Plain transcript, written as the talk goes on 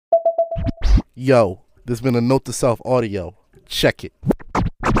Yo, there's been a note to self audio. Check it.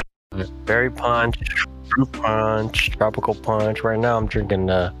 Berry punch, fruit punch, tropical punch. Right now I'm drinking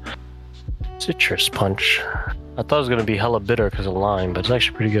citrus punch. I thought it was gonna be hella bitter because of lime, but it's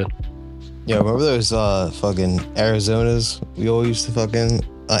actually pretty good. Yeah, remember those fucking Arizonas we all used to fucking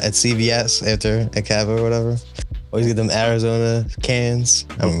at CVS after at Cava or whatever? Always get them Arizona cans.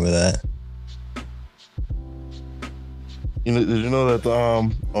 I remember that. You know, did you know that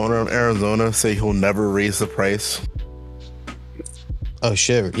the owner of Arizona say he'll never raise the price? Oh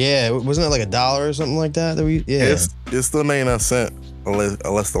shit! Yeah, wasn't it like $1 or something like that? Yeah, it's still 99 cents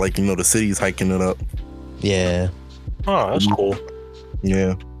unless like the city's hiking it up. Yeah. Oh, that's cool.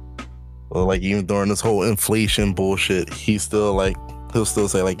 Yeah. Well, like even during this whole inflation bullshit, he'll still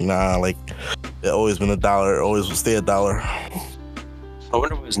say like, nah, like it always been $1, it always will stay $1. I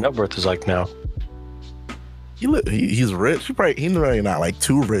wonder what his net worth is like now. He's rich. He's really not like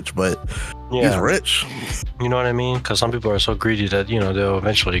too rich, but Yeah. he's rich. You know what I mean? Because some people are so greedy that they'll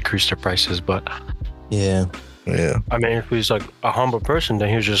eventually increase their prices. But Yeah. I mean, if he's like a humble person,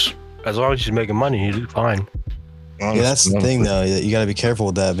 then he's just, as long as he's making money, he's fine. Yeah, that's the thing though. You got to be careful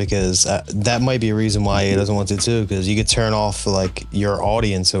with that because that might be a reason why he doesn't want to too. Because you could turn off like your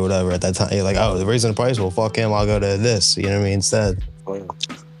audience or whatever at that time. You're like, oh, they're raising the price. Well, fuck him. I'll go to this. You know what I mean? Instead,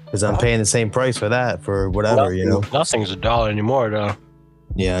 because I'm paying the same price for that for whatever. Nothing's $1 anymore, though.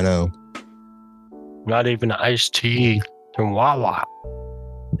 Yeah, I know. Not even iced tea from Wawa.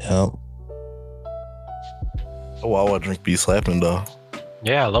 Yeah. Oh, wow, I drink be slapping though.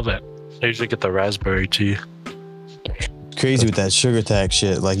 Yeah, I love it. I usually get the raspberry tea. Crazy with that sugar tax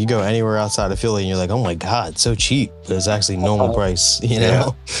shit. Like you go anywhere outside of Philly and you're like, oh my god, it's so cheap, but it's actually normal price. You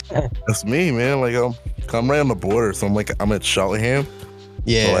know? That's me, man. Like I'm right on the border, so I'm at Cheltenham.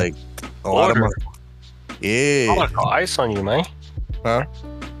 Yeah. So, like a lot of my I'm about to call ice on you, man. Huh?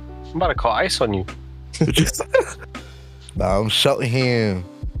 I'm about to call ice on you. Nah, I'm Cheltenham.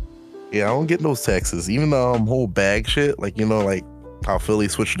 Yeah, I don't get those taxes, even though I'm whole bag shit. Like like how Philly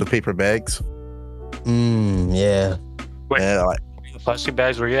switched to paper bags. Yeah. Wait, Yeah, plastic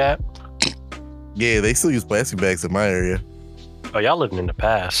bags where you at? yeah, they still use plastic bags in my area. Oh, y'all living in the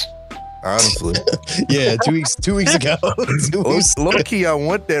past. Honestly, Yeah, 2 weeks. 2 weeks ago. low key, I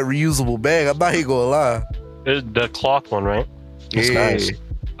want that reusable bag. I'm not even gonna lie. It's the cloth one, right? It's nice.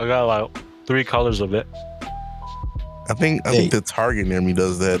 I got like 3 colors of it. I think the Target near me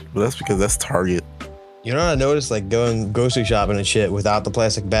does that, but that's because that's Target. You know what I noticed? Like going grocery shopping and shit without the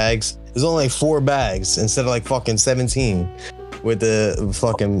plastic bags. There's only like 4 bags instead of like fucking 17 with the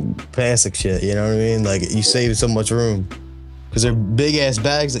fucking plastic shit. You know what I mean? Like you save so much room because they're big ass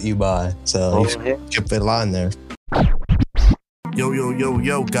bags that you buy. So you can fit a line there.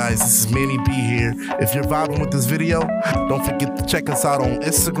 Yo, guys, this is Manny B here. If you're vibing with this video, don't forget to check us out on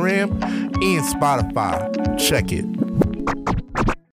Instagram and Spotify. Check it.